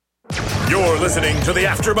You're listening to the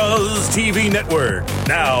AfterBuzz TV network.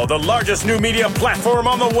 Now, the largest new media platform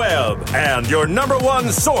on the web and your number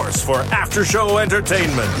one source for after-show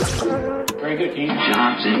entertainment. Very good, Keith.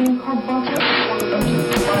 Johnson.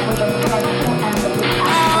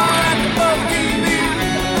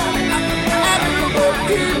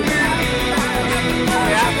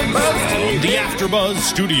 The AfterBuzz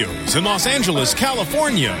Studios in Los Angeles,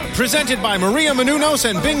 California. Presented by Maria Menounos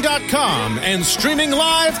and Bing.com and streaming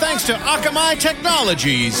live thanks to Akamai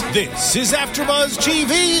Technologies. This is AfterBuzz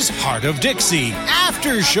TV's Heart of Dixie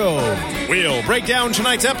AfterShow. We'll break down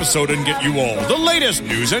tonight's episode and get you all the latest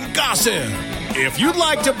news and gossip. If you'd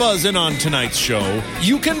like to buzz in on tonight's show,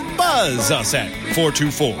 you can buzz us at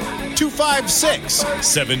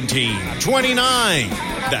 424-256-1729.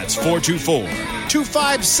 That's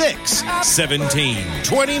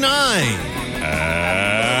 424-256-1729.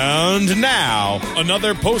 And now,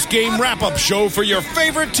 another post-game wrap-up show for your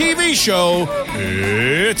favorite TV show.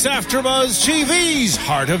 It's AfterBuzz TV's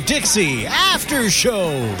Heart of Dixie After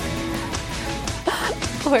Show.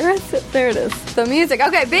 Where is it? There it is. The music.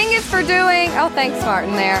 Okay, Bing is for doing... Oh, thanks,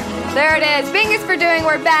 Martin, there. There it is. Bing is for doing...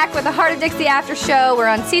 We're back with the Heart of Dixie After Show. We're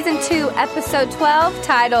on Season 2, Episode 12,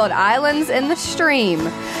 titled Islands in the Stream.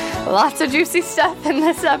 Lots of juicy stuff in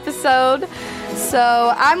this episode.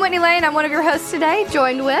 So, I'm Whitney Lane. I'm one of your hosts today,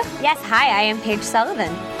 joined with... Yes, hi, I am Paige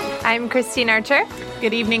Sullivan. I'm Christine Archer.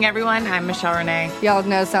 Good evening, everyone. I'm Michelle Renee. Y'all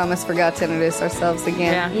know I almost forgot to introduce ourselves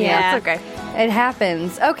again. Yeah, it's okay. It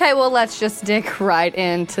happens. Okay, well, let's just dig right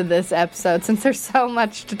into this episode since there's so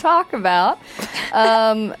much to talk about.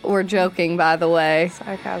 We're joking, by the way.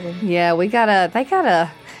 Sarcasm. Yeah, they gotta,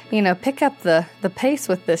 pick up the pace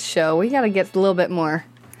with this show. We gotta get a little bit more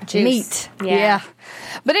juice. Meat. Yeah.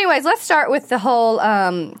 But anyways, let's start with the whole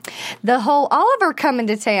Oliver coming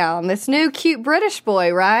to town. This new cute British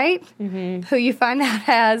boy, right? Mm-hmm. Who you find out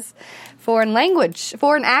has foreign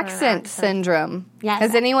accent syndrome. Yes.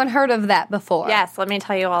 Has anyone heard of that before? Yes, let me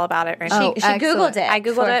tell you all about it right Oh, now. She Googled it. I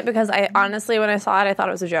Googled it because I honestly, when I saw it, I thought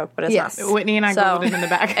it was a joke, but it's Yes. not. Whitney and I Googled it in the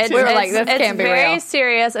back. We were like, this can't be real. It's very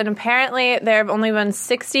serious, and apparently there have only been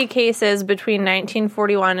 60 cases between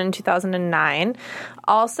 1941 and 2009.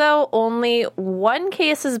 Also, only one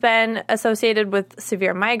case has been associated with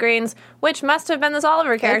severe migraines, which must have been this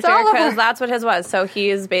Oliver character because that's what his was. So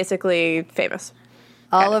he is basically famous.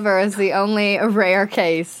 Oliver is the only rare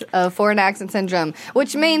case of foreign accent syndrome,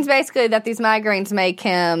 which means basically that these migraines make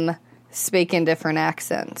him speak in different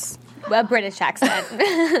accents. A British accent.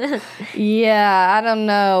 Yeah, I don't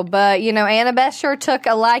know. But, Annabeth sure took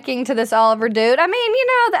a liking to this Oliver dude. I mean,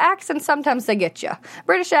 the accents, sometimes they get you.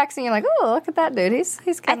 British accent, you're like, oh, look at that dude. He's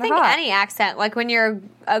kind of hot. I think any accent, like when you're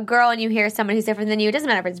a girl and you hear someone who's different than you, it doesn't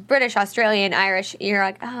matter if it's British, Australian, Irish, you're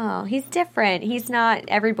like, oh, he's different. He's not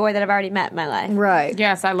every boy that I've already met in my life. Right.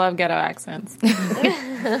 Yes, I love ghetto accents.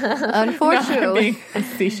 Unfortunately. No, I'm being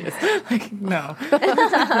facetious. No.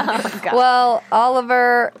 Oh, Well,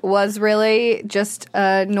 Oliver was really just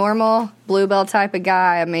a normal Bluebell type of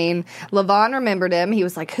guy. I mean, Levon remembered him. He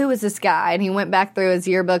was like, who is this guy? And he went back through his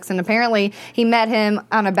yearbooks, and apparently he met him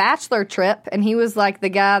on a bachelor trip, and he was like the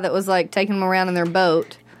guy that was like taking him around in their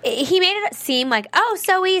boat. He made it seem like, oh,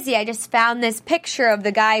 so easy. I just found this picture of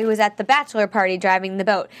the guy who was at the bachelor party driving the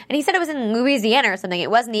boat. And he said it was in Louisiana or something. It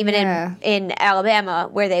wasn't even in Alabama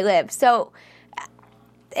where they live. So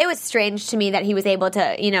it was strange to me that he was able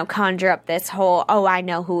to, conjure up this whole, oh, I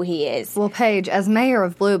know who he is. Well, Paige, as mayor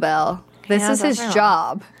of Bluebell, this is his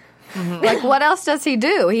job. Mm-hmm. Like, what else does he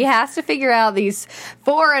do? He has to figure out these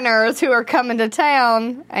foreigners who are coming to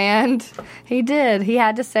town, and he did. He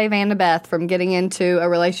had to save Annabeth from getting into a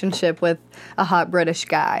relationship with a hot British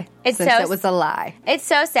guy, since it was a lie. It's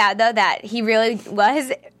so sad, though, that he really was,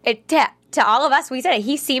 to all of us, we said it,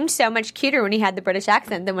 he seemed so much cuter when he had the British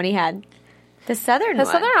accent than when he had the Southern one. The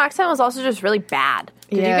Southern accent was also just really bad.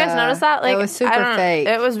 Did you guys notice that? It was super fake.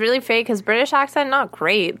 It was really fake. His British accent, not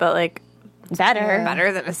great, but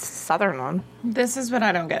better than a Southern one. This is what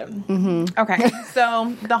I don't get. Mm-hmm. Okay,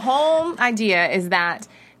 so the whole idea is that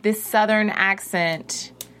this Southern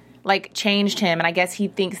accent, changed him, and I guess he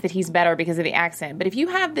thinks that he's better because of the accent. But if you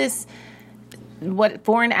have this,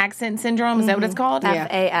 foreign accent syndrome, is that what it's called?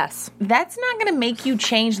 FAS. That's not going to make you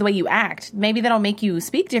change the way you act. Maybe that'll make you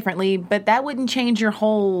speak differently, but that wouldn't change your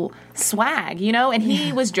whole swag, And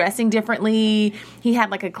he was dressing differently. He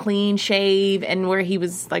had a clean shave and where he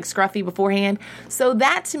was scruffy beforehand. So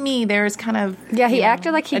that to me, there's kind of he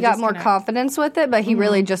acted like he got more confidence with it, but he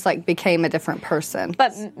really just became a different person.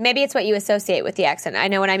 But maybe it's what you associate with the accent. I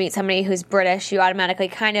know when I meet somebody who's British, you automatically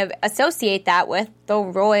kind of associate that with the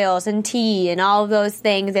royals and tea and all of those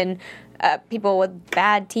things. And people with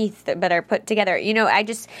bad teeth that are put together.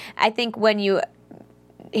 I think when you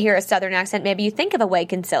hear a Southern accent, maybe you think of a Wade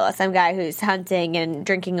Kinsella, some guy who's hunting and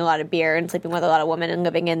drinking a lot of beer and sleeping with a lot of women and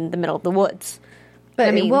living in the middle of the woods.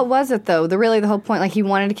 But what was it, though? The whole point, like, he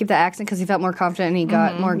wanted to keep the accent because he felt more confident and he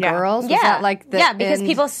got more girls? Was that like because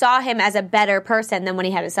people saw him as a better person than when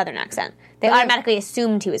he had a Southern accent. They automatically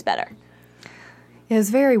assumed he was better. It was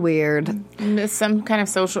very weird. Some kind of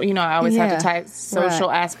social, I always have to tie social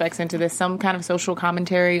aspects into this. Some kind of social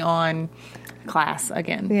commentary on class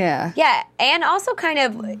again. Yeah. Yeah, and also kind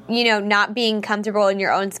of, not being comfortable in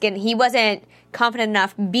your own skin. He wasn't confident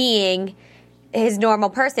enough being his normal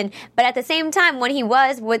person. But at the same time, when he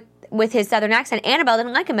was with his Southern accent, Annabelle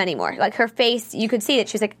didn't like him anymore. Like, her face, you could see that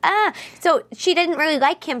she was like, So she didn't really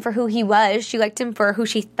like him for who he was. She liked him for who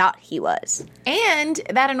she thought he was. And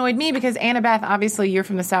that annoyed me because Annabeth, obviously, you're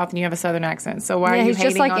from the South and you have a Southern accent. So why are you he's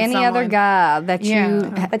hating just like on any someone? other guy that you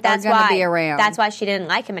But that's are going why to be around. That's why she didn't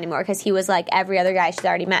like him anymore, because he was like every other guy she's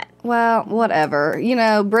already met. Well, whatever.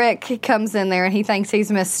 Brick comes in there and he thinks he's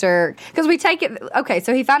Mr. Because we take it... Okay,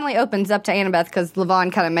 so he finally opens up to Annabeth because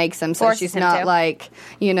Levon kind of makes him, so Forces she's him not to. like,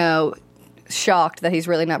 shocked that he's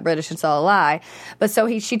really not British. It's all a lie. But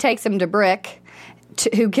so she takes him to Brick,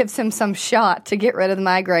 who gives him some shot to get rid of the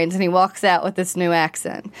migraines, and he walks out with this new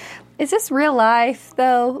accent. Is this real life,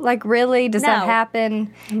 though? Like, really? Does that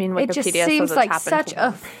happen? I mean, it just Wikipedia seems says it's like happened such to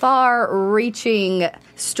a far-reaching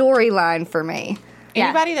storyline for me.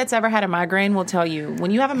 Anybody that's ever had a migraine will tell you,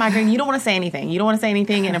 when you have a migraine, you don't want to say anything. You don't want to say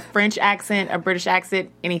anything in a French accent, a British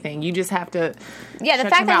accent, anything. You just have to the shut fact your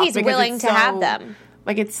that mouth he's because willing it's to have them.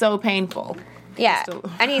 Like, it's so painful. Yeah,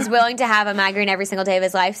 and he's willing to have a migraine every single day of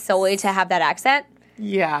his life solely to have that accent.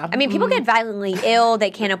 Yeah. I mean, people get violently ill. They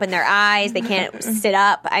can't open their eyes. They can't sit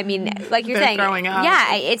up. I mean, like you're They're saying. throwing up.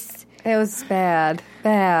 Yeah, it was bad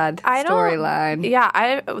storyline.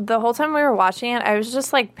 Yeah, the whole time we were watching it, I was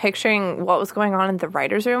just like picturing what was going on in the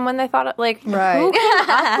writer's room when they thought it. Like, right. Who came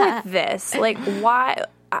up with this? Like, why?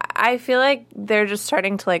 I feel like they're just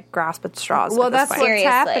starting to like grasp at straws. Well, at this that's point. what's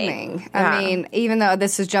happening. I mean, even though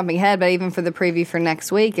this is jumping ahead, but even for the preview for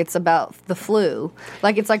next week, it's about the flu.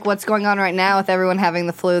 Like, it's like what's going on right now with everyone having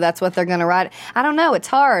the flu. That's what they're going to write. I don't know. It's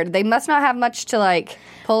hard. They must not have much to like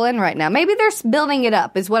pull in right now. Maybe they're building it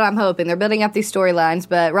up, is what I'm hoping. They're building up these storylines,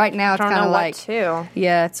 but right now it's kind of like,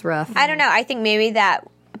 yeah, it's rough. I don't know. I think maybe that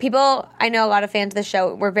people, I know a lot of fans of the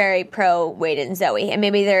show were very pro Wade and Zoe, and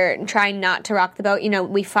maybe they're trying not to rock the boat.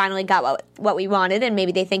 We finally got what we wanted, and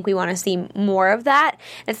maybe they think we want to see more of that.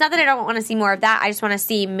 It's not that I don't want to see more of that. I just want to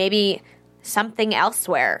see maybe something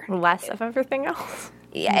elsewhere. Less of everything else.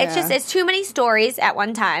 Yeah, it's too many stories at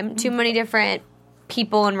one time, too many different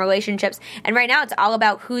people and relationships, and right now it's all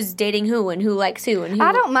about who's dating who and who likes who and who.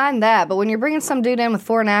 I don't mind that, but when you're bringing some dude in with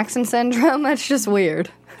foreign accent syndrome, that's just weird.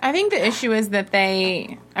 I think the issue is that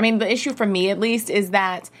the issue for me at least is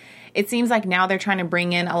that it seems like now they're trying to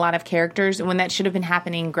bring in a lot of characters when that should have been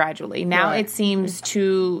happening gradually. Now it seems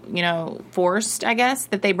too, forced, I guess,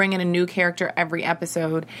 that they bring in a new character every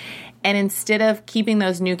episode. And instead of keeping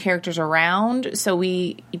those new characters around so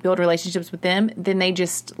we build relationships with them, then they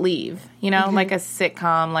just leave, like a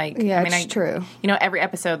sitcom. Like, true. Every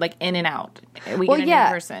episode, like in and out. We get a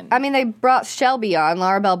new person. I mean, they brought Shelby on,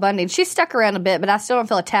 Laura Bell Bundy. She stuck around a bit, but I still don't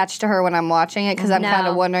feel attached to her when I'm watching it because I'm kind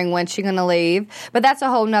of wondering when she's going to leave. But that's a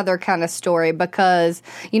whole nother kind of story because,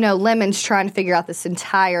 Lemon's trying to figure out this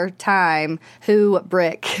entire time who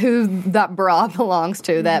that bra belongs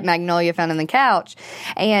to, that Magnolia found on the couch.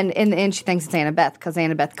 And in the end, she thinks it's Annabeth because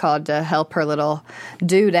Annabeth called to help her little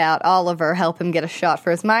dude out, Oliver, help him get a shot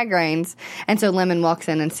for his migraines. And so Lemon walks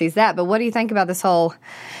in and sees that. But what do you think about this whole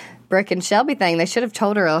Brick and Shelby thing? They should have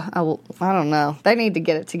told her, I don't know. They need to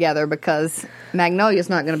get it together because Magnolia's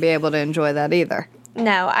not going to be able to enjoy that either.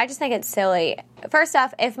 No, I just think it's silly. First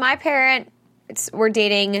off, if my parents were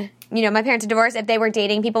dating, my parents are divorced, if they were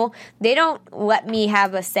dating people, they don't let me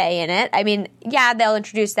have a say in it. I mean, yeah, they'll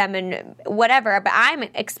introduce them and whatever, but I'm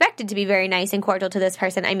expected to be very nice and cordial to this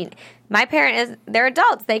person. I mean, my they're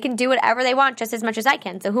adults. They can do whatever they want just as much as I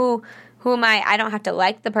can. So who am I? I don't have to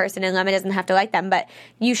like the person, and Lemon doesn't have to like them, but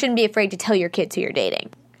you shouldn't be afraid to tell your kids who you're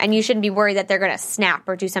dating. And you shouldn't be worried that they're going to snap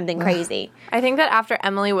or do something crazy. I think that after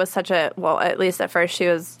Emily was at least at first she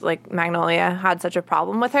was like, Magnolia had such a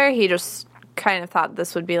problem with her, he just kind of thought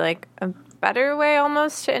this would be like a better way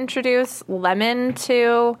almost to introduce Lemon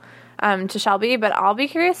to Shelby. But I'll be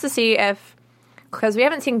curious to see because we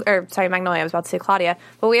haven't seen, Magnolia, I was about to say Claudia,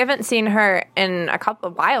 but we haven't seen her in a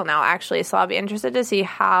while now, actually. So I'll be interested to see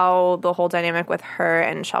how the whole dynamic with her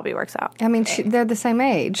and Shelby works out. I mean, they're the same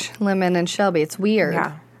age, Lemon and Shelby. It's weird.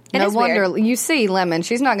 Yeah. No is wonder weird. you see Lemon.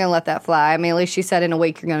 She's not going to let that fly. I mean, at least she said in a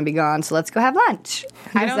week you're going to be gone, so let's go have lunch.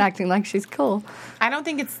 She's acting like she's cool. I don't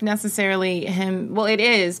think it's necessarily him. Well, it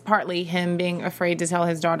is partly him being afraid to tell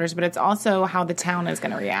his daughters, but it's also how the town is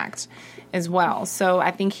going to react as well. So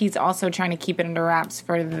I think he's also trying to keep it under wraps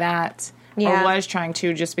for that, or was trying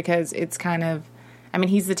to, just because it's kind of, I mean,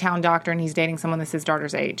 he's the town doctor and he's dating someone that's his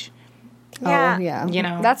daughter's age. Yeah. Oh, yeah. You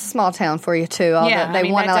know. That's a small town for you, too. They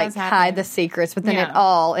want to, like, hide the secrets, but then it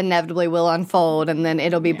all inevitably will unfold, and then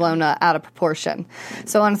it'll be blown out of proportion.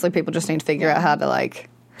 So, honestly, people just need to figure out how to, like,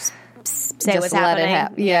 Say just what's let happening. it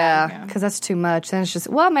happen. Yeah, because that's too much. Then it's just,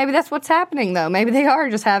 well, maybe that's what's happening, though. Maybe they are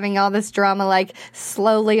just having all this drama, like,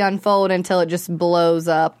 slowly unfold until it just blows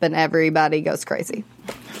up and everybody goes crazy.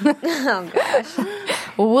 Oh, gosh.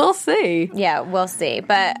 We'll see. Yeah, we'll see.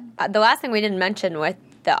 But the last thing we didn't mention with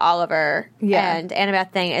the Oliver and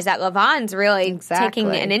Annabeth thing is that Lavon's really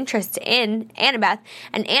taking an interest in Annabeth,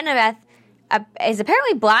 and Annabeth is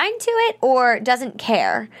apparently blind to it or doesn't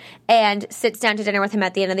care and sits down to dinner with him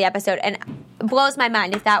at the end of the episode, and blows my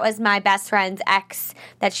mind. If that was my best friend's ex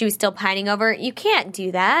that she was still pining over, you can't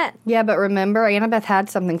do that. Yeah, but remember, Annabeth had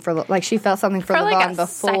something she felt something for like Lavon a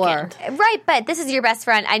before. second. Right, but this is your best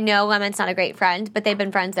friend. I know Lemon's not a great friend, but they've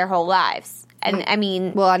been friends their whole lives. And I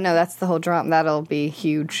mean, Well, I know that's the whole drama. That'll be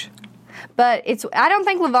huge. But I don't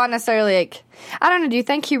think Lavon necessarily, like, I don't know, do you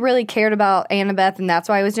think he really cared about Annabeth and that's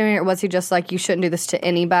why he was doing it? Or was he just like, you shouldn't do this to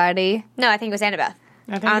anybody? no, I think it was Annabeth.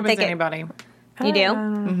 I think it was anybody. You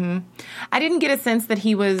do? I didn't get a sense that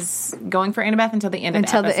he was going for Annabeth until the end of the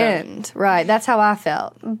episode. Until the end. Right. That's how I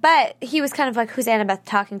felt. But he was kind of like, who's Annabeth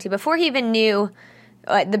talking to? Before he even knew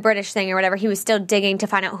the British thing or whatever, he was still digging to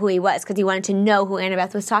find out who he was because he wanted to know who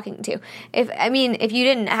Annabeth was talking to. If you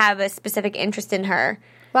didn't have a specific interest in her...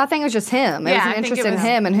 Well, I think it was just him. It was an interest in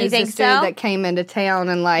him and who's this dude that came into town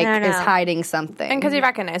and, like, is hiding something. And because he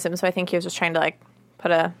recognized him, so I think he was just trying to, like,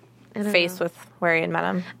 put a face with where he had met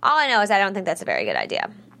him. All I know is I don't think that's a very good idea.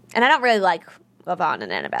 And I don't really like Lavon and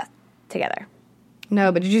Annabeth together.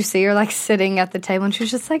 No, but did you see her, like, sitting at the table and she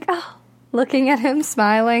was just like, oh, looking at him,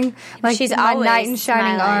 smiling. Like, she's my always knight in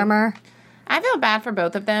shining smiling. armor. I feel bad for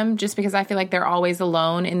both of them just because I feel like they're always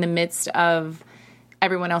alone in the midst of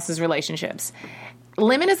everyone else's relationships.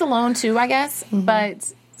 Lemon is alone too, I guess,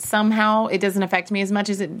 but somehow it doesn't affect me as much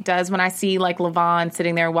as it does when I see, like, Lavon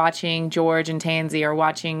sitting there watching George and Tansy or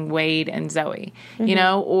watching Wade and Zoe, you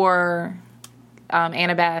know, or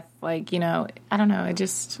Annabeth, like, you know, I don't know.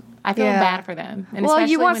 I feel bad for them. And well,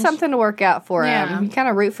 you want when something to work out for him. You kind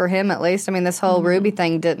of root for him at least. I mean, this whole Ruby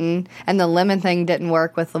thing didn't, and the Lemon thing didn't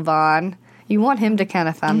work with Lavon. You want him to kind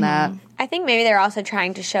of find that. I think maybe they're also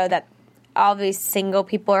trying to show that all these single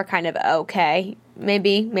people are kind of okay.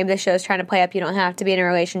 Maybe the show's trying to play up you don't have to be in a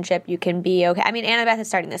relationship. You can be okay. I mean, Annabeth is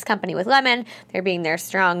starting this company with Lemon. They're being their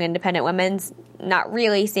strong, independent women's. Not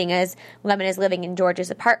really, seeing as Lemon is living in George's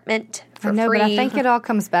apartment for I know, free. but I think it all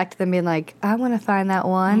comes back to them being like, I want to find that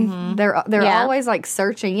one. They're always, like,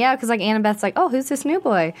 searching. Yeah, because, like, Annabeth's like, oh, who's this new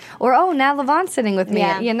boy? Or, oh, now Lavon's sitting with me.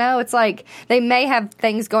 Yeah. You know, it's like they may have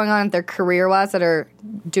things going on at their career-wise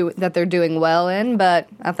that they're doing well in, but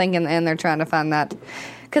I think in the end they're trying to find that.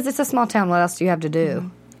 Because it's a small town. What else do you have to do?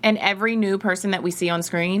 And every new person that we see on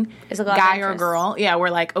screen, Is a lot of guy or interest. girl, we're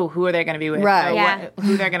like, oh, who are they going to be with? Right. Oh, Yeah.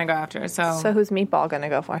 who they're going to go after. So who's Meatball going to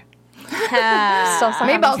go for?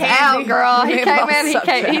 Meatball's out, girl. He came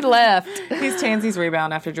in, he left. He's Tansy's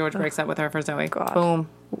rebound after George breaks up with her for Zoe. Boom.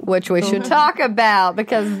 Which we should talk about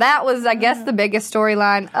because that was, I guess, the biggest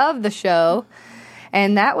storyline of the show.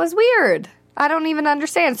 And that was weird. I don't even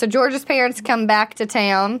understand. So George's parents come back to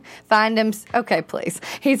town, find him. Okay, please.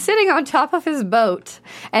 He's sitting on top of his boat,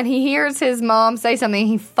 and he hears his mom say something.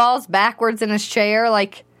 He falls backwards in his chair.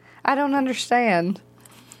 Like, I don't understand.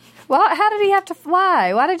 Well, how did he have to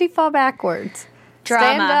fly? Why did he fall backwards? Drama.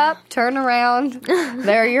 Stand up, turn around.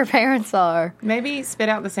 There your parents are. Maybe spit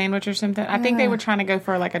out the sandwich or something. I think they were trying to go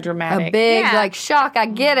for, like, a dramatic. A big, Yeah. like, shock. I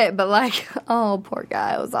get it, but, like, oh, poor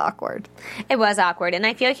guy. It was awkward. It was awkward, and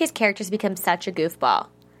I feel like his character's become such a goofball.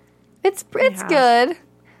 It's good.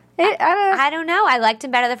 I don't know. I liked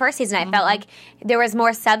him better the first season. I felt like there was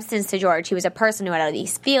more substance to George. He was a person who had all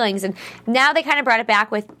these feelings. And now they kind of brought it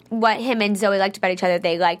back with what him and Zoe liked about each other.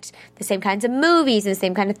 They liked the same kinds of movies and the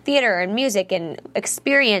same kind of theater and music and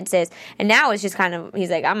experiences. And now it's just kind of,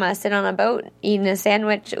 he's like, I'm going to sit on a boat eating a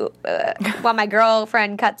sandwich while my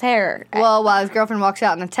girlfriend cuts hair. Well, while his girlfriend walks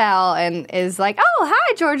out in a towel and is like, oh,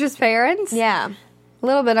 hi, George's parents. Yeah. A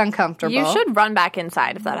little bit uncomfortable. You should run back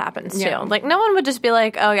inside if that happens, Yeah. too. Like, no one would just be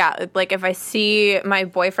like, oh, yeah, like, if I see my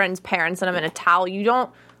boyfriend's parents and I'm in a towel, you don't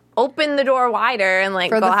open the door wider and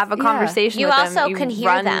like go have a conversation You with them. also can hear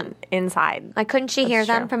run them inside. Like, couldn't she hear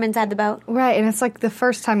them from inside the boat? Right, and it's like the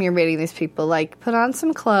first time you're meeting these people, like, put on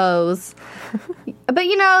some clothes. But,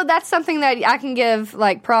 you know, that's something that I can give,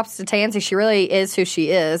 like, props to Tansy. She really is who she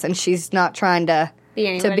is, and she's not trying to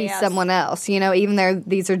be someone else. You know, even though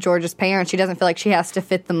these are George's parents, she doesn't feel like she has to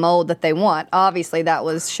fit the mold that they want. Obviously, that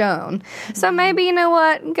was shown. So maybe, you know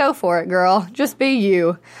what? Go for it, girl. Just be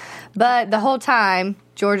you. But the whole time,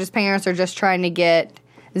 George's parents are just trying to get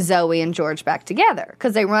Zoe and George back together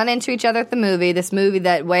because they run into each other at the movie, this movie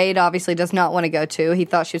that Wade obviously does not want to go to. He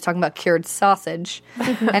thought she was talking about cured sausage,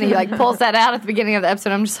 and he like pulls that out at the beginning of the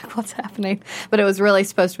episode. I'm just like, what's happening? But it was really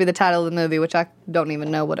supposed to be the title of the movie, which I don't even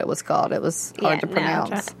know what it was called. It was hard to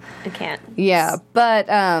pronounce. I can't. Yeah, but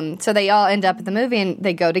so they all end up at the movie and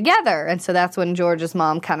they go together, and so that's when George's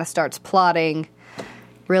mom kind of starts plotting.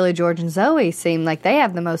 Really, George and Zoe seem like they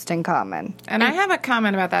have the most in common. And I have a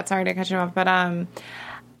comment about that. Sorry to cut you off, but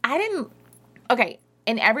okay,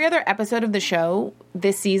 in every other episode of the show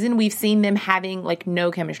this season, we've seen them having, like,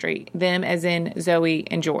 no chemistry. Them as in Zoe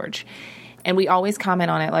and George. And we always comment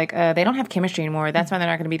on it, like, they don't have chemistry anymore. That's why they're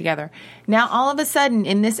not going to be together. Now, all of a sudden,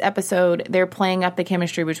 in this episode, they're playing up the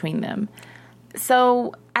chemistry between them.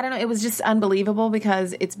 So, I don't know, it was just unbelievable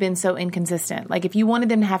because it's been so inconsistent. Like, if you wanted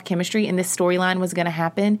them to have chemistry and this storyline was going to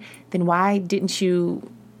happen, then why didn't you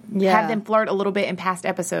have them flirt a little bit in past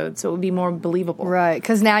episodes so it would be more believable? Right,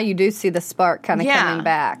 because now you do see the spark kind of coming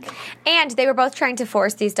back. And they were both trying to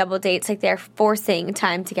force these double dates, like they're forcing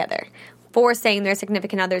time together. Forcing their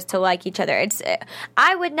significant others to like each other.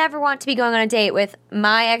 I would never want to be going on a date with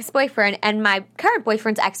my ex-boyfriend and my current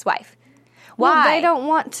boyfriend's ex-wife. Why? Well, they don't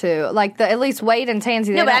want to. Like, at least Wade and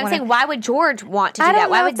Tansy, they don't want to. Saying, why would George want to do that?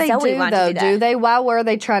 Why would Zoe want to do that? Do they? Why were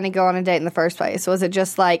they trying to go on a date in the first place? Was it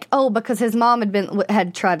just like, because his mom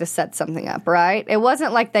had tried to set something up, right? It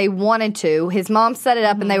wasn't like they wanted to. His mom set it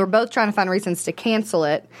up, and they were both trying to find reasons to cancel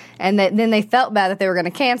it. And then they felt bad that they were going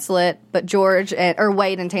to cancel it, but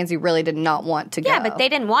Wade and Tansy really did not want to go. Yeah, but they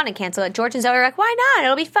didn't want to cancel it. George and Zoe were like, why not?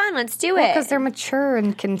 It'll be fun. Let's do it. Because they're mature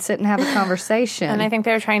and can sit and have a conversation. And I think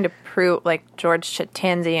they were trying to prove, like, George to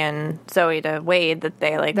Tansy and Zoe to Wade that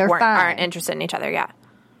they aren't interested in each other.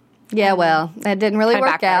 Yeah, well, that didn't really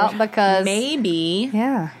work out because maybe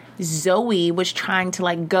Zoe was trying to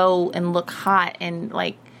like go and look hot and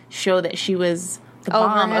like show that she was the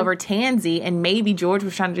bomb over Tansy, and maybe George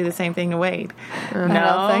was trying to do the same thing to Wade. No, I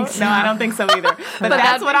don't think so. No, I don't think so either. But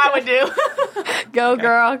that's what I would do. Go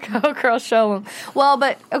girl, show them. Well,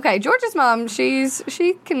 but okay, George's mom, she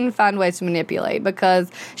can find ways to manipulate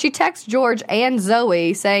because she texts George and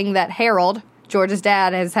Zoe saying that Harold, George's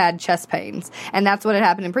dad, has had chest pains. And that's what had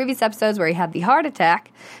happened in previous episodes where he had the heart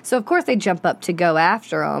attack. So, of course, they jump up to go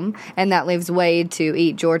after him. And that leaves Wade to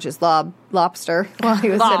eat George's lobster while he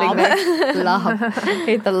was sitting there.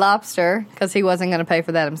 Eat the lobster because he wasn't going to pay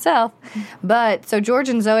for that himself. But, so George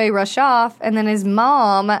and Zoe rush off. And then his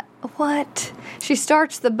mom, she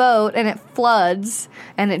starts the boat and it floods.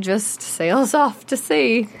 And it just sails off to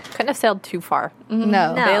sea. Couldn't have sailed too far.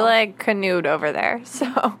 No. They, like, canoed over there,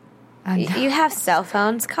 so... You have cell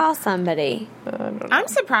phones. Call somebody. I'm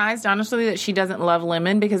surprised, honestly, that she doesn't love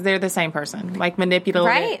Lemon because they're the same person. Like, manipulative.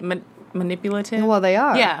 Right? Manipulative. Well, they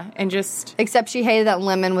are. Yeah, and just... Except she hated that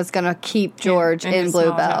Lemon was going to keep George in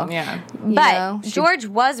Bluebell. Yeah. But George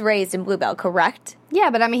was raised in Bluebell, correct? Yeah,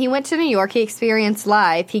 but I mean, he went to New York, he experienced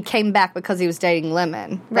life, he came back because he was dating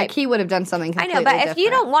Lemon. Right. Like, he would have done something completely different. I know, but different. if you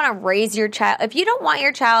don't want to raise your child, if you don't want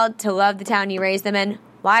your child to love the town you raised them in,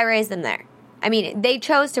 why raise them there? I mean, they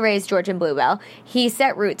chose to raise George in Bluebell. He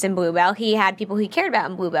set roots in Bluebell. He had people he cared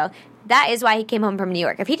about in Bluebell. That is why he came home from New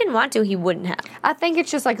York. If he didn't want to, he wouldn't have. I think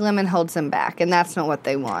it's just like Lemon holds him back, and that's not what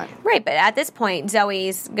they want. Right, but at this point,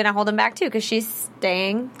 Zoe's going to hold him back, too, because she's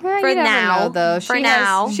staying for you never now. Know,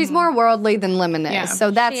 though. She's more worldly than Lemon is, Yeah, so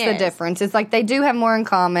that's the difference. It's like they do have more in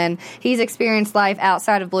common. He's experienced life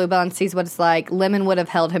outside of Bluebell and sees what it's like. Lemon would have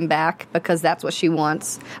held him back because that's what she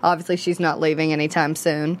wants. Obviously, she's not leaving anytime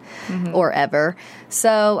soon or ever.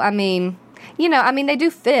 So, I mean... they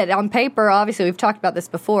do fit. On paper, obviously, we've talked about this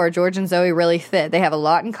before. George and Zoe really fit. They have a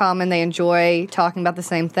lot in common. They enjoy talking about the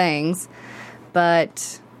same things.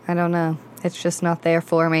 But, I don't know. It's just not there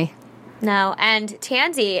for me. No, and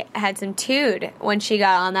Tansy had some tood when she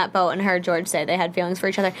got on that boat and heard George say they had feelings for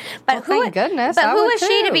each other. But thank goodness. But who is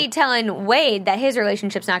she to be telling Wade that his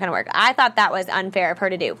relationship's not going to work? I thought that was unfair of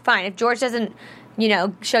her to do. Fine, if George doesn't...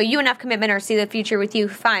 show you enough commitment or see the future with you,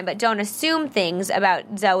 fine. But don't assume things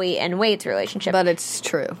about Zoe and Wade's relationship. But it's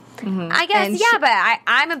true. I guess, but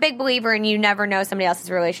I'm a big believer in you never know somebody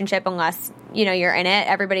else's relationship unless, you're in it.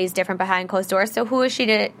 Everybody's different behind closed doors. So who is she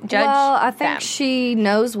to judge? Well, I think them? she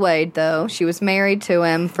knows Wade, though. She was married to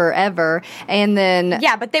him forever. And then...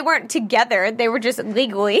 Yeah, but they weren't together. They were just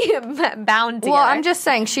legally bound together. Well, I'm just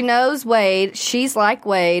saying, she knows Wade. She's like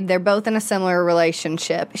Wade. They're both in a similar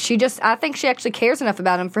relationship. I think she actually cares enough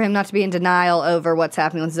about him for him not to be in denial over what's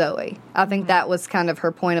happening with Zoe. I think that was kind of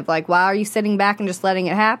her point of like, why are you sitting back and just letting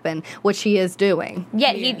it happen? Which he is doing.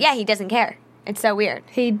 Yeah, he doesn't care. It's so weird.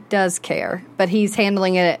 He does care, but he's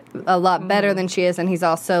handling it a lot better than she is, and he's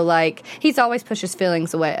also like, he's always pushed his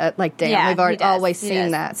feelings away, like, damn, Yeah, we've always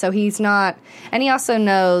seen that. So he's not, and he also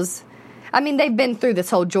knows, I mean, they've been through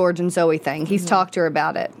this whole George and Zoe thing. He's talked to her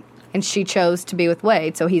about it, and she chose to be with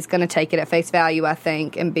Wade, so he's going to take it at face value, I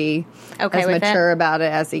think, and be as mature about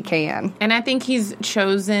it as he can. And I think he's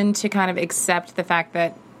chosen to kind of accept the fact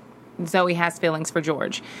that Zoe has feelings for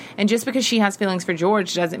George. And just because she has feelings for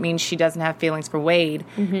George doesn't mean she doesn't have feelings for Wade.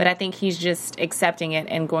 But I think he's just accepting it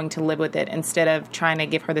and going to live with it instead of trying to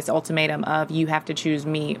give her this ultimatum of, you have to choose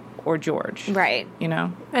me or George. Right.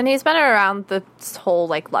 And he's been around this whole,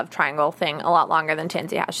 love triangle thing a lot longer than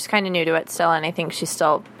Tansy has. She's kind of new to it still, and I think she's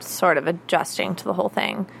still sort of adjusting to the whole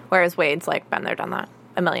thing, whereas Wade's, been there, done that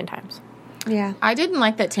a million times. Yeah. I didn't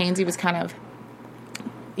like that Tansy was kind of,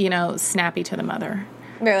 snappy to the mother.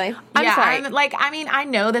 Really? I'm sorry. I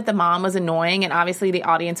know that the mom was annoying, and obviously the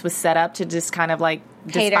audience was set up to just kind of hate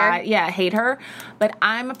her. Yeah, hate her. But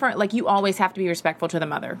I'm a friend. You always have to be respectful to the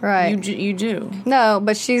mother. Right. You do. No,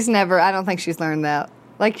 but she's never, I don't think she's learned that.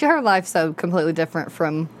 Her life's so completely different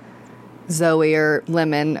from Zoe or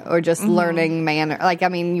Lemon or just learning manner. We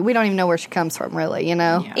don't even know where she comes from, really,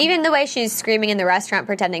 Yeah. Even the way she's screaming in the restaurant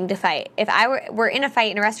pretending to fight. If I were in a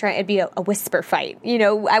fight in a restaurant, it'd be a whisper fight.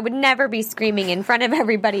 I would never be screaming in front of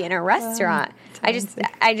everybody in a restaurant. She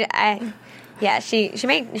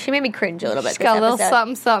made me cringe a little bit. She's got a little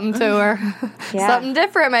something to her. Something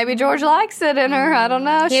different. Maybe George likes it in her. I don't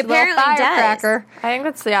know. She's apparently a little firecracker. I think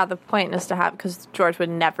that's, the point is to have, because George would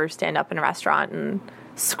never stand up in a restaurant and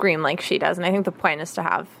scream like she does, and I think the point is to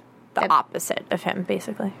have the opposite of him,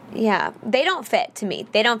 basically. Yeah. They don't fit, to me.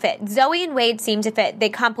 They don't fit. Zoe and Wade seem to fit. They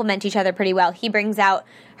complement each other pretty well. He brings out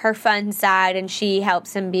her fun side, and she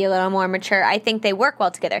helps him be a little more mature. I think they work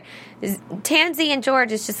well together. Tansy and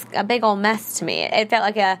George is just a big old mess to me. It felt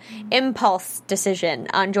like a impulse decision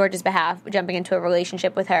on George's behalf, jumping into a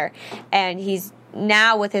relationship with her, and he's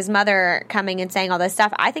now with his mother coming and saying all this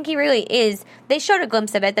stuff. I think he really is. They showed a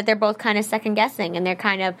glimpse of it, that they're both kind of second guessing, and they're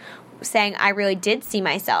kind of saying, I really did see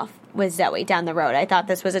myself with Zoe down the road. I thought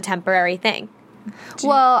this was a temporary thing.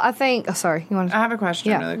 Well, I think... Oh, sorry. You want to... I have a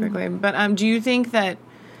question really quickly. But do you think that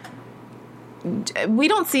we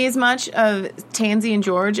don't see as much of Tansy and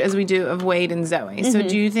George as we do of Wade and Zoe? So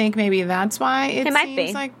do you think maybe that's why it might seems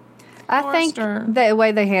be. like... I think the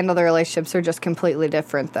way they handle their relationships are just completely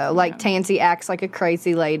different, though. Tansy acts like a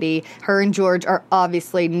crazy lady. Her and George are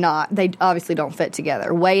obviously not. They obviously don't fit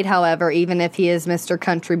together. Wade, however, even if he is Mr.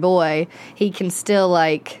 Country Boy, he can still,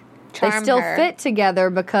 charm they still her. fit together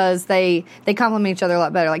because they complement each other a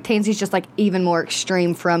lot better. Tansy's just, even more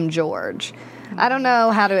extreme from George. I don't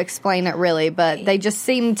know how to explain it, really, but they just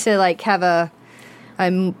seem to, have a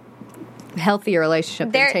healthier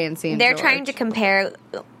relationship than Tansy and They're George. trying to compare.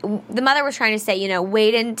 The mother was trying to say,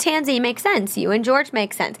 Wade and Tansy make sense. You and George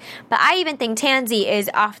make sense. But I even think Tansy is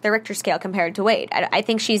off the Richter scale compared to Wade. I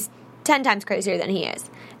think she's 10 times crazier than he is.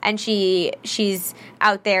 And she's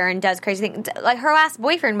out there and does crazy things. Her last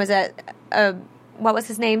boyfriend was a what was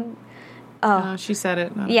his name? Oh, she said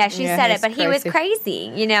it. Yeah, she said it, but crazy. he was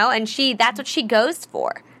crazy, and that's what she goes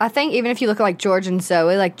for. I think even if you look at George and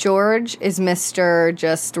Zoe, George is Mr.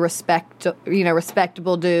 just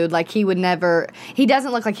respectable dude. He would never, he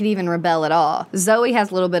doesn't look like he'd even rebel at all. Zoe has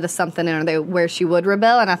a little bit of something in her where she would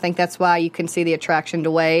rebel, and I think that's why you can see the attraction to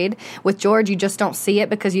Wade. With George, you just don't see it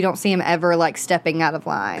because you don't see him ever stepping out of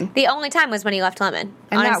line. The only time was when he left Lemon.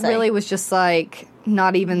 And honestly. that really was just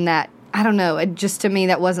not even that. I don't know. It just, to me,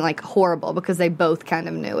 that wasn't horrible because they both kind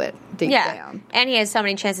of knew it deep down. And he has so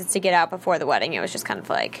many chances to get out before the wedding. It was just kind of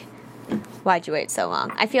why'd you wait so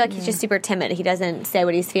long? I feel like he's just super timid. He doesn't say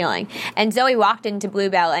what he's feeling. And Zoe walked into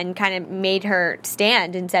Bluebell and kind of made her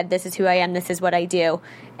stand and said, this is who I am, this is what I do.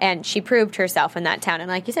 And she proved herself in that town.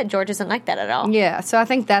 And like you said, George isn't like that at all. Yeah, so I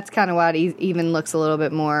think that's kind of why it even looks a little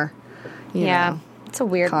bit more, you know, it's a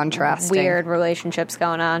weird, contrasting. Weird relationships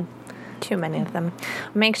going on. Too many of them.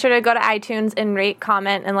 Make sure to go to iTunes and rate,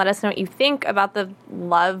 comment, and let us know what you think about the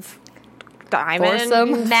love diamond.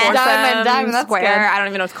 Foursome. Diamond, that's square. good. I don't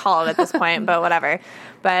even know what to call it at this point, but whatever.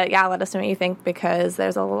 But yeah, let us know what you think because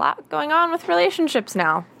there's a lot going on with relationships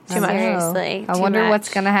now. Seriously. I wonder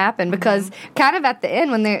what's going to happen because kind of at the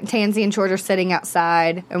end when Tansy and George are sitting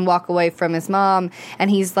outside and walk away from his mom and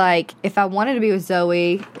he's like, if I wanted to be with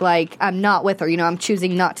Zoe, like, I'm not with her. You know, I'm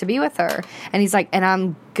choosing not to be with her. And he's like, and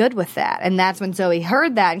I'm good with that. And that's when Zoe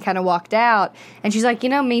heard that and kind of walked out. And she's like, you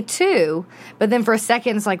know, me too. But then for a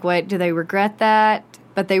second, it's like, wait, do they regret that?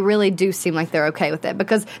 But they really do seem like they're okay with it.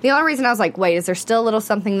 Because the only reason I was like, wait, is there still a little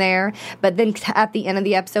something there? But then at the end of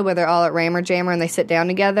the episode where they're all at Rammer Jammer and they sit down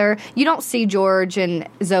together, you don't see George and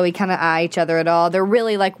Zoe kind of eye each other at all. They're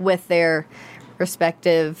really like with their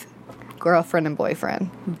respective girlfriend and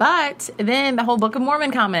boyfriend. But then the whole Book of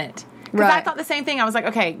Mormon comment. Because I thought the same thing. I was like,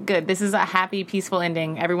 okay, good. This is a happy, peaceful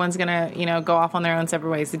ending. Everyone's going to, you know, go off on their own separate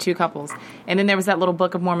ways, the two couples. And then there was that little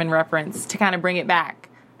Book of Mormon reference to kind of bring it back.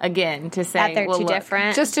 Again, to say that they're well, too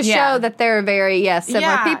different. Just to show that they're very,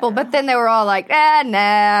 similar people. But then they were all like,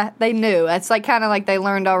 nah. They knew. It's like kind of like they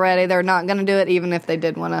learned already. They're not going to do it even if they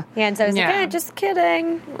did want to. Yeah, and so it's like, just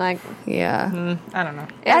kidding. Like, yeah. I don't know.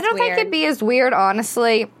 I don't think it'd be as weird,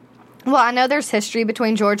 honestly. Well, I know there's history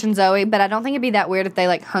between George and Zoe, but I don't think it'd be that weird if they,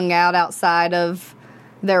 like, hung out outside of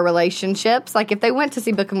their relationships. Like, if they went to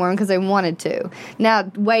see Book of Mormon because they wanted to. Now,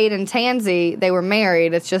 Wade and Tansy, they were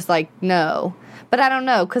married. It's just like, no. But I don't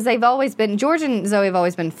know, because they've always been, George and Zoe have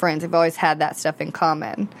always been friends. They've always had that stuff in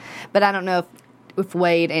common. But I don't know if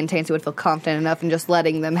Wade and Tansy would feel confident enough in just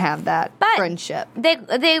letting them have that friendship.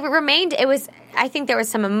 They remained, I think there was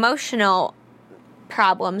some emotional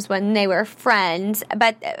problems when they were friends.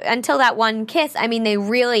 But until that one kiss, I mean, they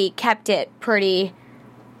really kept it pretty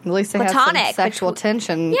at least they platonic, had some sexual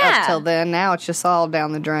tension up till then. Now it's just all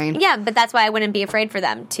down the drain. Yeah, but that's why I wouldn't be afraid for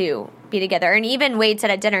them to be together. And even Wade said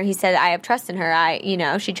at dinner, he said, I have trust in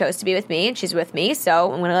her. She chose to be with me, and she's with me,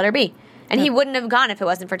 so I'm going to let her be. And he wouldn't have gone if it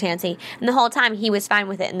wasn't for Tansy. And the whole time, he was fine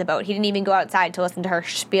with it in the boat. He didn't even go outside to listen to her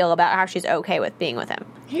spiel about how she's okay with being with him.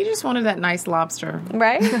 He just wanted that nice lobster.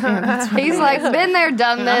 Right? He's like, been there,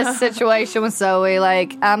 done this situation with Zoe.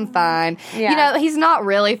 Like, I'm fine. Yeah. He's not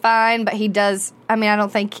really fine, but he does. I mean, I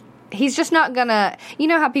don't think. He's just not gonna, you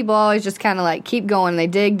know how people always just kind of like keep going, they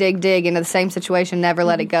dig into the same situation, never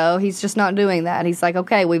let it go. He's just not doing that. He's like,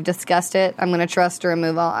 okay, we've discussed it, I'm gonna trust her and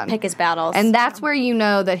move on. Pick his battles. And that's where you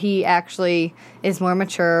know that he actually is more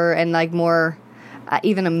mature and like more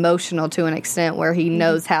even emotional to an extent where he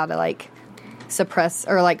knows how to like suppress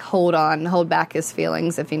or like hold back his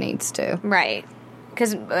feelings if he needs to. Right.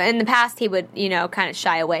 Because in the past he would, kind of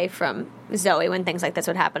shy away from Zoe when things like this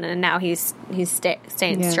would happen, and now he's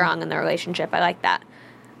staying strong in the relationship. I like that.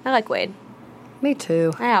 I like Wade. Me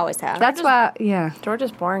too. I always have. That's why, George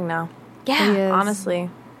is boring now. Yeah. Honestly.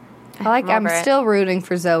 I'm still rooting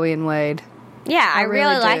for Zoe and Wade. Yeah, I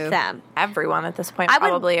really do. like them. Everyone at this point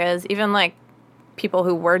probably is. Even like people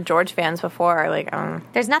who were George fans before are like,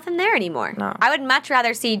 there's nothing there anymore. No. I would much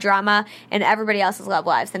rather see drama in everybody else's love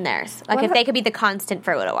lives than theirs. Like, if they could be the constant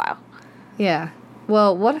for a little while. Yeah.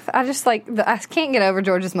 Well, what if I just, I can't get over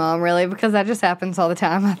George's mom, really, because that just happens all the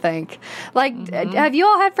time, I think. Like, have you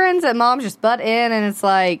all had friends that moms just butt in and it's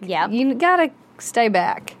like, you gotta stay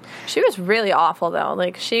back? She was really awful, though.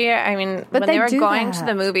 Like, when they were going to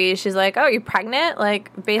the movie, she's like, oh, you pregnant?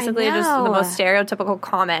 Like, basically just the most stereotypical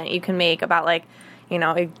comment you can make about, like,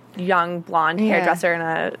 a young blonde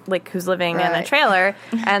hairdresser who's living in a trailer.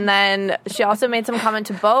 And then she also made some comment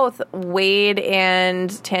to both Wade and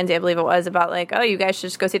Tansy, I believe it was, about like, oh, you guys should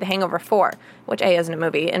just go see The Hangover 4, which A, isn't a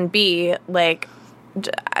movie, and B, like,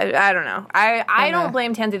 I don't know. I don't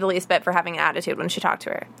blame Tansy the least bit for having an attitude when she talked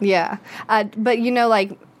to her. Yeah. But,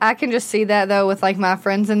 I can just see that, though, with, my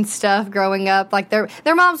friends and stuff growing up. Like, their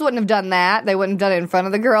moms wouldn't have done that. They wouldn't have done it in front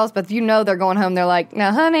of the girls. But, they're going home. They're like,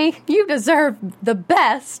 now, honey, you deserve the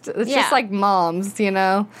best. It's just like moms, I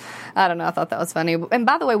don't know. I thought that was funny. And,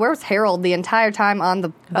 by the way, where was Harold the entire time on the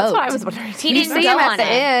boat? That's what I was wondering. He didn't see him at the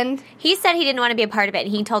end. He said he didn't want to be a part of it,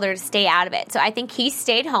 and he told her to stay out of it. So I think he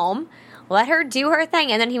stayed home, let her do her thing,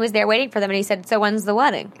 and then he was there waiting for them, and he said, so when's the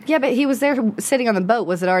wedding? Yeah, but he was there sitting on the boat.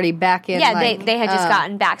 Was it already back in? Yeah, they had just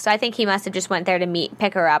gotten back, so I think he must have just went there to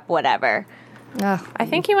pick her up, whatever. I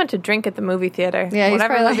think he went to drink at the movie theater. Yeah,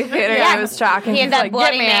 whatever movie theater he was talking. He had that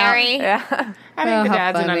Bloody Mary. Yeah. I think the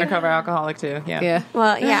dad's an undercover alcoholic, too. Yeah.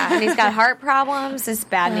 Well, yeah, and he's got heart problems. It's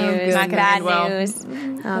bad news. Not gonna end well. News.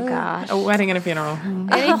 Oh, gosh. A wedding and a funeral.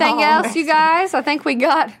 Anything else, you guys? I think we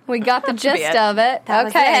got the gist of it.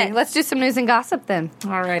 Okay, let's do some news and gossip then.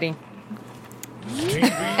 Alrighty.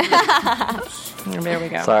 There we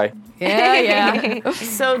go. Sorry. Yeah.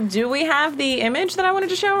 So do we have the image that I wanted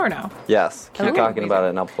to show or no? Yes. Keep talking about it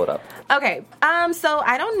and I'll pull it up. Okay, so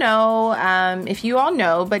I don't know if you all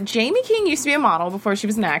know, but Jamie King used to be a model before she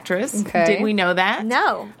was an actress. Okay. Did we know that?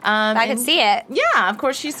 No. I could see it. Yeah, of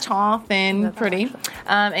course she's tall, thin, pretty.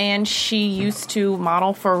 And she used to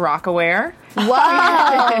model for Rockaware.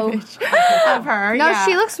 Whoa. Of her, No, yeah.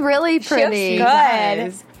 she looks really pretty. good.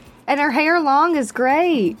 Does. And her hair long is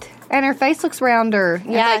great. And her face looks rounder.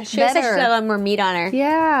 Yeah, It's she looks like better. she had a little more meat on her.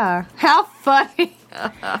 Yeah. How funny.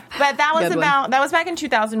 But that was Good one. that was back in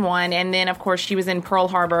 2001, and then of course she was in Pearl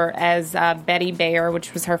Harbor as Betty Bayer,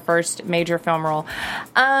 which was her first major film role.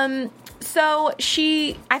 So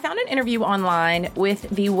I found an interview online with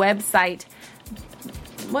the website,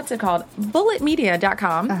 what's it called?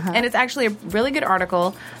 bulletmedia.com. And it's actually a really good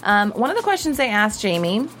article. One of the questions they asked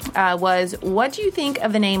Jamie was, what do you think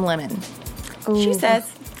of the name Lemon? She says,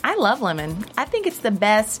 I love Lemon. I think it's the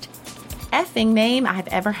best effing name I've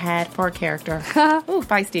ever had for a character. Ooh,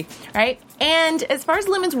 feisty, right? And as far as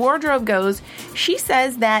Lemon's wardrobe goes, she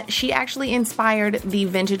says that she actually inspired the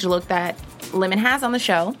vintage look that Lemon has on the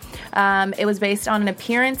show. It was based on an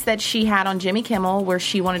appearance that she had on Jimmy Kimmel where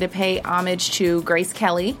she wanted to pay homage to Grace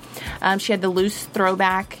Kelly. She had the loose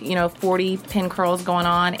throwback, 40 pin curls going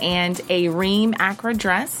on and a ream acra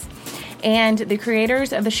dress. And the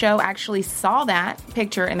creators of the show actually saw that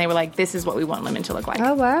picture and they were like, this is what we want Lemon to look like.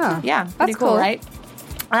 Oh, wow. Yeah, pretty That's cool, cool. right?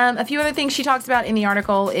 A few other things she talks about in the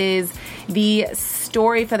article is the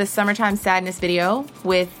story for the Summertime Sadness video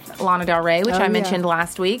with Lana Del Rey, which I mentioned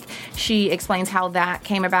last week. She explains how that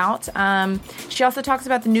came about. She also talks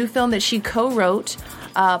about the new film that she co-wrote,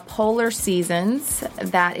 Polar Seasons,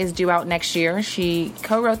 that is due out next year. She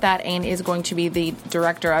co-wrote that and is going to be the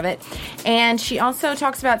director of it. And she also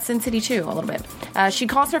talks about Sin City 2 a little bit. She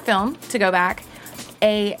calls her film, to go back,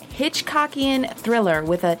 a Hitchcockian thriller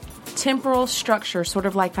with a temporal structure, sort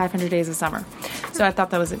of like 500 Days of Summer. So I thought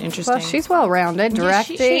that was an interesting... Well, she's well-rounded.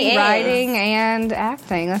 Directing, she is. writing, and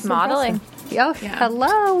acting. That's Modeling. impressive. Oh,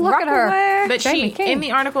 hello. Look at her. But Jamie King. in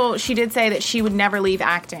the article, she did say that she would never leave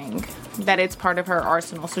acting, that it's part of her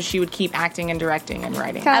arsenal, so she would keep acting and directing and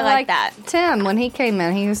writing. Kinda I like that. Tim, when he came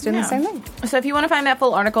in, he was doing the Yeah. same thing. So if you want to find that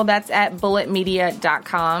full article, that's at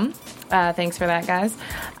bulletmedia.com. Thanks for that, guys.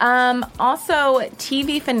 Also,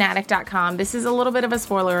 tvfanatic.com. This is a little bit of a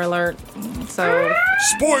spoiler alert. So,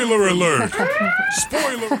 Spoiler alert!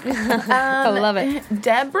 Spoiler. I love it.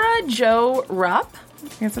 Deborah Jo Rupp, I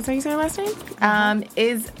guess that's how you say her last name,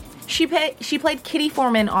 she played Kitty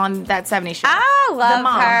Foreman on That 70s Show. Oh, love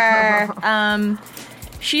mom. her.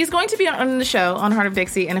 She's going to be on the show on Heart of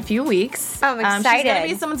Dixie in a few weeks. Oh, I'm excited. She's going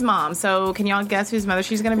to be someone's mom. So can y'all guess whose mother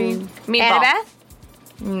she's going to be? Meatball. Annabeth?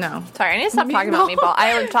 No. Sorry, I need to stop talking about Meatball.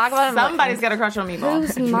 I would talk about him. Somebody's got a crush on Meatball.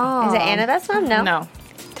 Who's mom? Is it Annabeth's mom? No. No.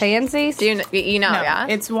 Tansy's? Do you know, No. yeah?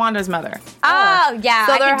 It's Wanda's mother. Oh, yeah.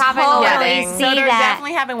 So I they're can having a totally wedding. see So they're that.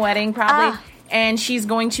 definitely having a wedding, probably. And she's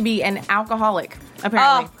going to be an alcoholic,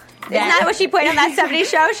 apparently. Isn't that what she played on That 70s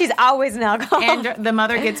Show? She's always an alcoholic. And the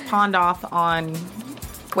mother gets pawned off on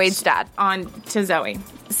Wade's dad. to Zoe.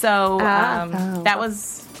 So that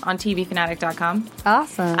was on tvfanatic.com.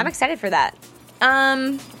 Awesome. I'm excited for that.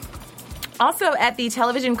 Also, at the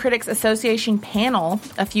Television Critics Association panel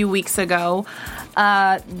a few weeks ago,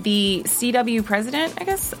 the CW president, I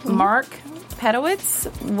guess, Mark Pedowitz,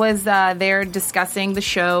 was there discussing the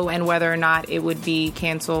show and whether or not it would be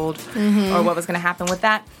canceled or what was going to happen with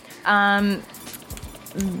that.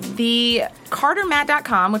 The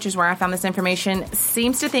CarterMatt.com, which is where I found this information,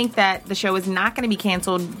 seems to think that the show is not going to be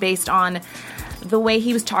canceled based on the way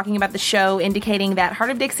he was talking about the show, indicating that Heart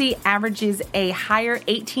of Dixie averages a higher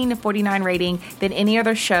 18 to 49 rating than any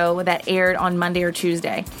other show that aired on Monday or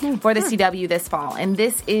Tuesday for the CW this fall. And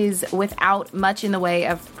this is without much in the way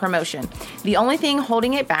of promotion. The only thing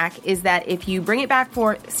holding it back is that if you bring it back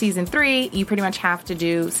for season 3, you pretty much have to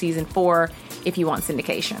do season 4 if you want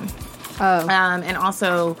syndication. And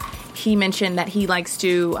also, he mentioned that he likes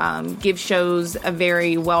to give shows a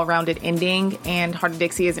very well-rounded ending, and Heart of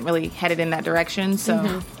Dixie isn't really headed in that direction. So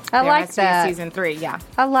I there like has to be a that. season 3, yeah.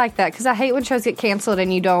 I like that because I hate when shows get canceled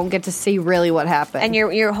and you don't get to see really what happened. And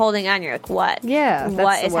you're holding on. You're like, what? yeah, that's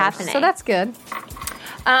What the is worst. happening? So that's good.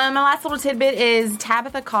 My last little tidbit is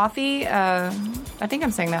Tabitha Coffey. I think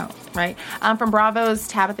I'm saying that right. From Bravo's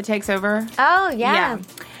Tabitha Takes Over. Oh, yeah.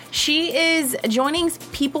 She is joining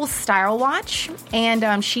People's Style Watch,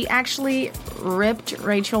 and she actually ripped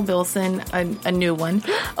Rachel Bilson a new one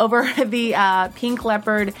over the pink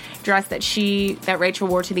leopard dress that Rachel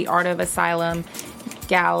wore to the Art of Asylum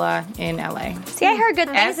gala in LA. See, I heard good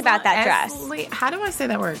things about that dress. How do I say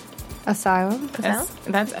that word? Asylum? That's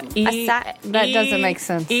That doesn't make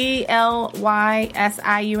sense. ELYSIUM.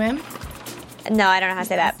 No, I don't know how to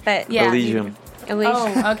say that, but Yeah. Elysium.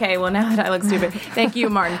 Oh, okay. Well, now that I look stupid. Thank you,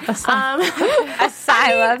 Martin. asylum.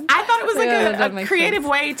 I thought it was like a creative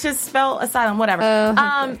way to spell asylum. Whatever.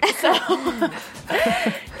 So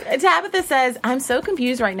Tabitha says, I'm so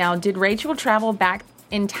confused right now. Did Rachel travel back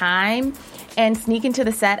in time and sneak into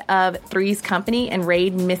the set of Three's Company and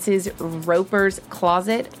raid Mrs. Roper's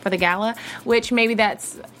closet for the gala? Which maybe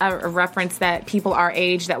that's a reference that people our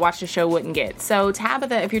age that watch the show wouldn't get. So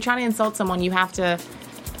Tabitha, if you're trying to insult someone, you have to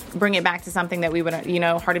bring it back to something that we would,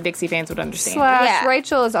 Heart of Dixie fans would understand. /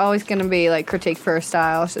 Rachel is always going to be like critiqued for her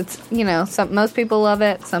style. It's most people love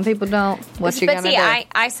it, some people don't. What you gonna do?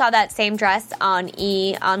 I saw that same dress on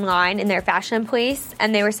online in their fashion police,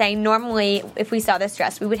 and they were saying normally if we saw this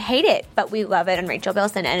dress we would hate it, but we love it on Rachel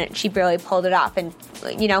Bilson, and she really pulled it off. And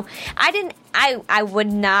I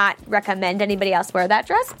would not recommend anybody else wear that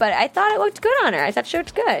dress, but I thought it looked good on her. I thought she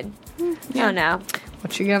looked good. Yeah. Oh no.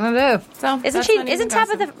 What you gonna do? So isn't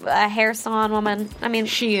Tabitha a hair salon woman? I mean,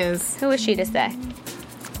 she is. Who is she to say?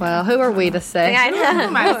 Well, who are we to say? I know. Who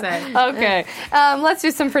am I to say? Okay. Let's do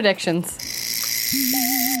some predictions.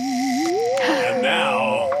 And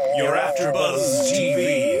now, your AfterBuzz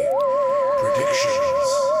TV predictions.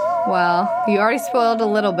 Well, you already spoiled a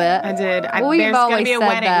little bit. I did. There's going to be a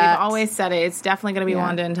wedding. We've always said it. It's definitely going to be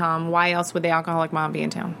Wanda and Tom. Why else would the alcoholic mom be in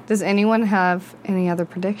town? Does anyone have any other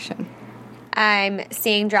prediction? I'm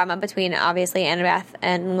seeing drama between, obviously, Annabeth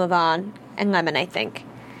and Lavon and Lemon, I think.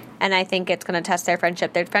 And I think it's going to test their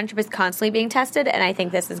friendship. Their friendship is constantly being tested, and I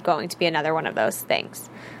think this is going to be another one of those things.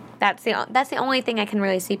 That's the only thing I can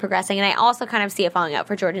really see progressing. And I also kind of see it falling out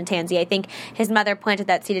for George and Tansy. I think his mother planted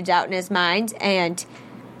that seed of doubt in his mind, and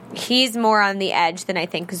he's more on the edge than I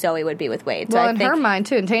think Zoe would be with Wade. So well, in her mind,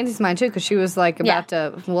 too, and Tansy's mind, too, because she was, like, about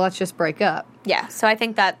to, let's just break up. Yeah, so I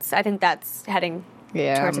think that's heading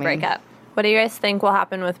towards a breakup. What do you guys think will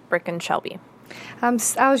happen with Brick and Shelby? I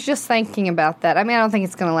was just thinking about that. I mean, I don't think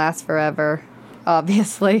it's going to last forever,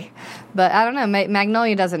 obviously. But I don't know.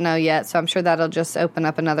 Magnolia doesn't know yet, so I'm sure that'll just open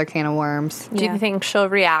up another can of worms. Do you think she'll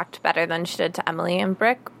react better than she did to Emily and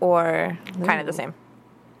Brick, or kind of the same?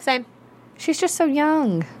 Same. She's just so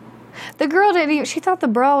young. The girl she thought the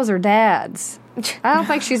bra was her dad's. I don't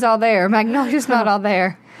think she's all there. Magnolia's not all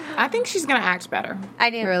there. I think she's going to act better. I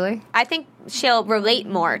do. Really? I think she'll relate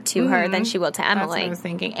more to her than she will to Emily. That's what I was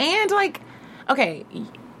thinking. And,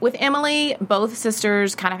 with Emily, both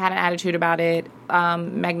sisters kind of had an attitude about it.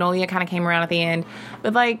 Magnolia kind of came around at the end.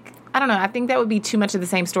 But, I don't know. I think that would be too much of the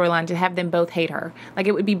same storyline to have them both hate her.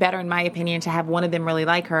 It would be better, in my opinion, to have one of them really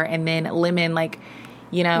like her and then Lemon,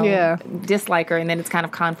 dislike her, and then it's kind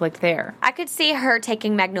of conflict there. I could see her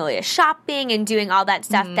taking Magnolia shopping and doing all that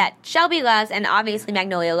stuff that Shelby loves, and obviously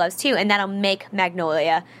Magnolia loves too, and that'll make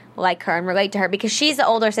Magnolia like her and relate to her, because she's the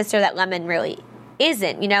older sister that Lemon really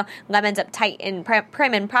isn't. Lemon's uptight and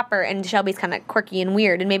prim and proper, and Shelby's kind of quirky and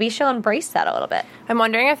weird, and maybe she'll embrace that a little bit. I'm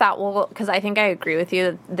wondering if that will, because I think I agree with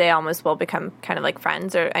you that they almost will become kind of like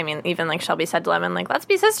friends, or I mean, even Shelby said to Lemon, let's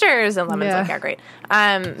be sisters, and Lemon's yeah, great.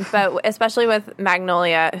 But especially with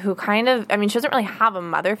Magnolia, who kind of, she doesn't really have a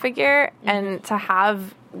mother figure, and to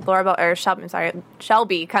have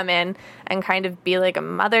Shelby come in and kind of be like a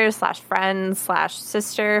mother / friend /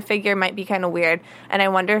 sister figure might be kind of weird. And I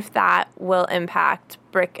wonder if that will impact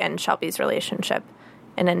Brick and Shelby's relationship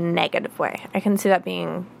in a negative way. I can see that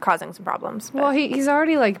causing some problems. But. Well, he's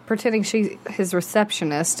already pretending she's his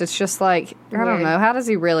receptionist. It's just I don't know. How does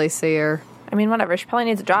he really see her? Whatever. She probably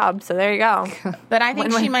needs a job, so there you go. But I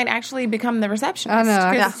think she might actually become the receptionist. I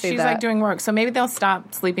know. Because she's doing work. So maybe they'll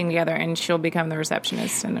stop sleeping together and she'll become the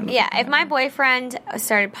receptionist. If my boyfriend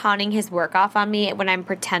started pawning his work off on me when I'm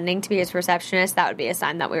pretending to be his receptionist, that would be a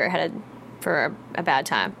sign that we were headed for a bad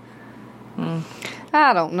time.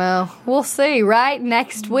 I don't know. We'll see, right?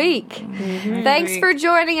 Next week. Mm-hmm. Thanks for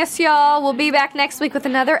joining us, y'all. We'll be back next week with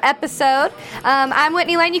another episode. I'm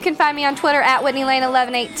Whitney Lane. You can find me on Twitter at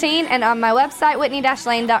WhitneyLane1118 and on my website,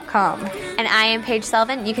 whitney-lane.com. And I am Paige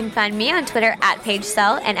Sullivan. You can find me on Twitter at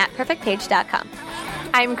PaigeSull and at perfectpage.com.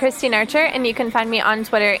 I'm Christine Archer, and you can find me on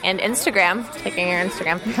Twitter and Instagram, taking your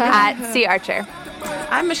Instagram, at CArcher.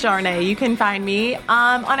 I'm Michelle Renee. You can find me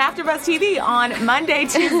on AfterBuzz TV on Monday,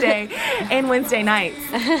 Tuesday, and Wednesday nights.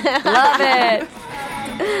 Love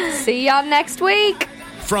it. See y'all next week.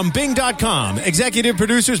 From Bing.com, executive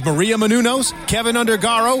producers Maria Menounos, Kevin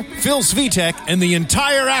Undergaro, Phil Svitek, and the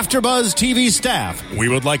entire AfterBuzz TV staff, we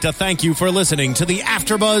would like to thank you for listening to the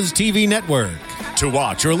AfterBuzz TV network. To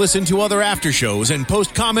watch or listen to other after shows and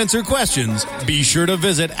post comments or questions, be sure to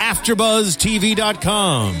visit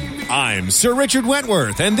AfterBuzzTV.com. I'm Sir Richard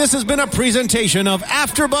Wentworth, and this has been a presentation of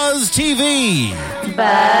AfterBuzz TV.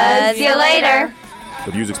 Buzz you later.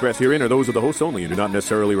 The views expressed herein are those of the hosts only and do not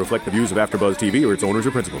necessarily reflect the views of AfterBuzz TV or its owners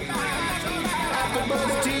or principals.